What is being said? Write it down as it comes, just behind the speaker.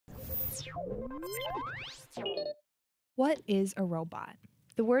What is a robot?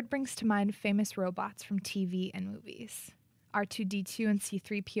 The word brings to mind famous robots from TV and movies. R2D2 and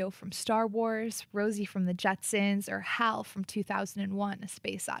C3PO from Star Wars, Rosie from the Jetsons, or HAL from 2001: A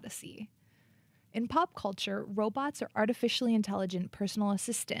Space Odyssey. In pop culture, robots are artificially intelligent personal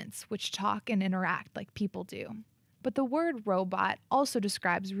assistants which talk and interact like people do. But the word robot also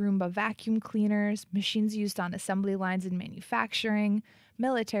describes Roomba vacuum cleaners, machines used on assembly lines in manufacturing,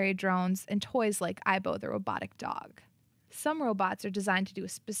 military drones, and toys like Aibo the robotic dog. Some robots are designed to do a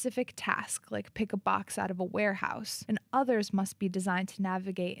specific task, like pick a box out of a warehouse, and others must be designed to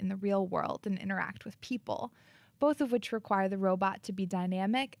navigate in the real world and interact with people, both of which require the robot to be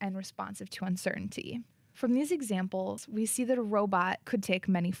dynamic and responsive to uncertainty. From these examples, we see that a robot could take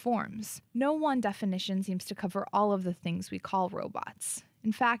many forms. No one definition seems to cover all of the things we call robots.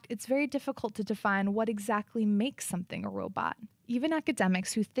 In fact, it's very difficult to define what exactly makes something a robot. Even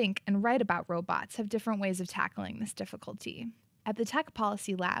academics who think and write about robots have different ways of tackling this difficulty. At the Tech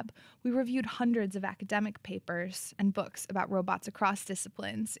Policy Lab, we reviewed hundreds of academic papers and books about robots across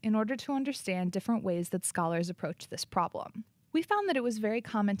disciplines in order to understand different ways that scholars approach this problem. We found that it was very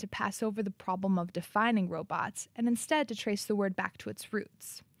common to pass over the problem of defining robots and instead to trace the word back to its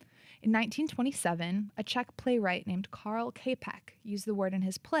roots. In 1927, a Czech playwright named Karl Čapek used the word in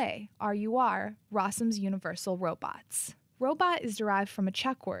his play, RUR, Rossum's Universal Robots. Robot is derived from a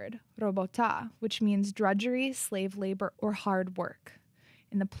Czech word, robota, which means drudgery, slave labor, or hard work.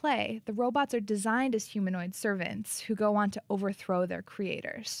 In the play, the robots are designed as humanoid servants who go on to overthrow their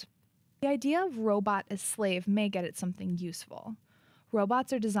creators. The idea of robot as slave may get at something useful.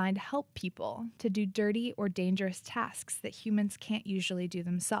 Robots are designed to help people, to do dirty or dangerous tasks that humans can't usually do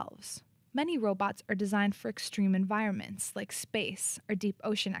themselves. Many robots are designed for extreme environments like space or deep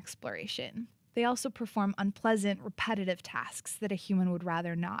ocean exploration. They also perform unpleasant, repetitive tasks that a human would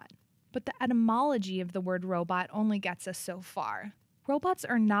rather not. But the etymology of the word robot only gets us so far. Robots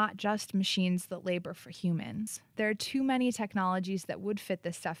are not just machines that labor for humans. There are too many technologies that would fit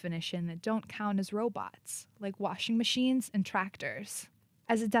this definition that don't count as robots, like washing machines and tractors.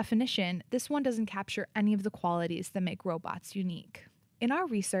 As a definition, this one doesn't capture any of the qualities that make robots unique. In our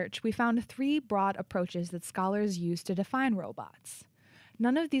research, we found 3 broad approaches that scholars use to define robots.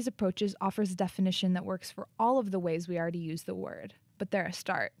 None of these approaches offers a definition that works for all of the ways we already use the word, but they're a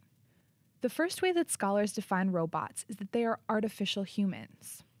start. The first way that scholars define robots is that they are artificial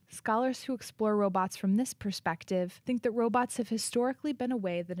humans. Scholars who explore robots from this perspective think that robots have historically been a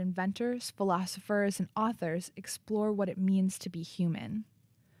way that inventors, philosophers, and authors explore what it means to be human.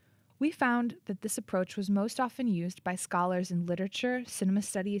 We found that this approach was most often used by scholars in literature, cinema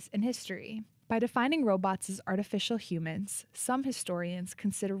studies, and history. By defining robots as artificial humans, some historians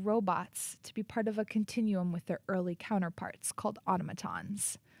consider robots to be part of a continuum with their early counterparts called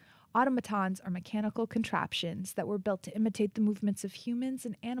automatons. Automatons are mechanical contraptions that were built to imitate the movements of humans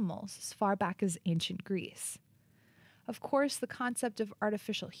and animals as far back as ancient Greece. Of course, the concept of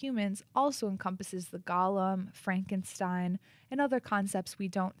artificial humans also encompasses the golem, Frankenstein, and other concepts we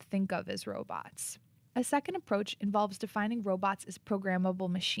don't think of as robots. A second approach involves defining robots as programmable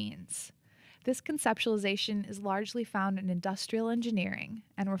machines. This conceptualization is largely found in industrial engineering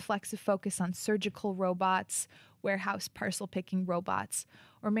and reflects a focus on surgical robots, warehouse parcel picking robots,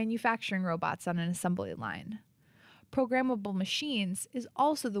 or manufacturing robots on an assembly line. Programmable machines is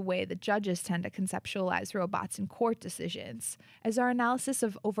also the way that judges tend to conceptualize robots in court decisions, as our analysis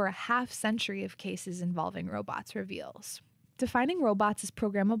of over a half-century of cases involving robots reveals. Defining robots as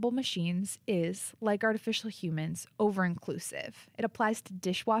programmable machines is, like artificial humans, over-inclusive. It applies to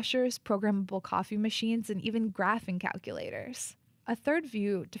dishwashers, programmable coffee machines, and even graphing calculators. A third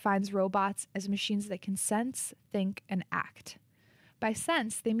view defines robots as machines that can sense, think, and act. By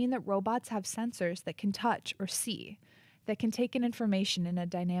sense, they mean that robots have sensors that can touch or see, that can take in information in a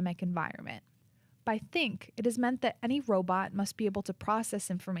dynamic environment. By think, it is meant that any robot must be able to process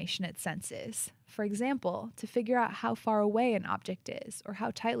information it senses, for example, to figure out how far away an object is or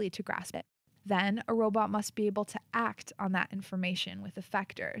how tightly to grasp it. Then, a robot must be able to act on that information with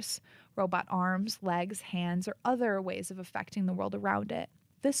effectors, robot arms, legs, hands, or other ways of affecting the world around it.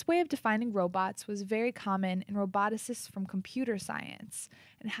 This way of defining robots was very common in roboticists from computer science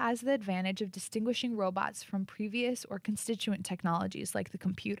and has the advantage of distinguishing robots from previous or constituent technologies like the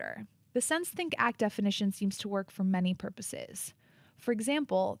computer. The sense, think, act definition seems to work for many purposes. For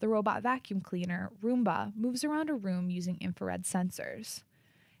example, the robot vacuum cleaner, Roomba, moves around a room using infrared sensors.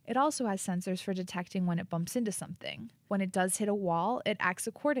 It also has sensors for detecting when it bumps into something. When it does hit a wall, it acts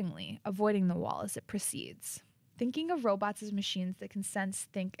accordingly, avoiding the wall as it proceeds. Thinking of robots as machines that can sense,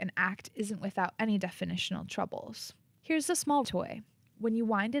 think, and act isn't without any definitional troubles. Here's a small toy. When you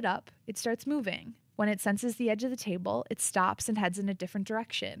wind it up, it starts moving. When it senses the edge of the table, it stops and heads in a different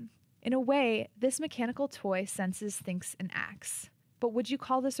direction. In a way, this mechanical toy senses, thinks, and acts. But would you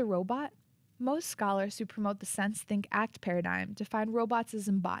call this a robot? Most scholars who promote the sense, think, act paradigm define robots as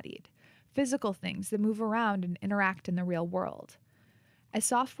embodied, physical things that move around and interact in the real world. As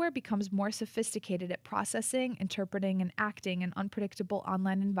software becomes more sophisticated at processing, interpreting, and acting in unpredictable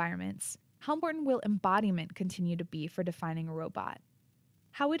online environments, how important will embodiment continue to be for defining a robot?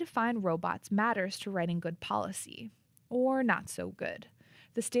 How we define robots matters to writing good policy, or not so good.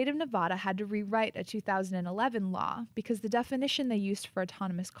 The state of Nevada had to rewrite a 2011 law because the definition they used for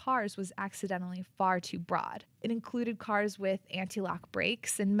autonomous cars was accidentally far too broad. It included cars with anti-lock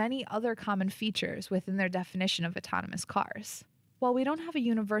brakes and many other common features within their definition of autonomous cars. While we don't have a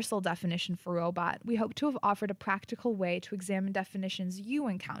universal definition for robot, we hope to have offered a practical way to examine definitions you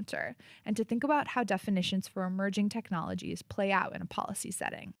encounter and to think about how definitions for emerging technologies play out in a policy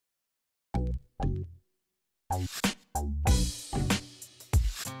setting.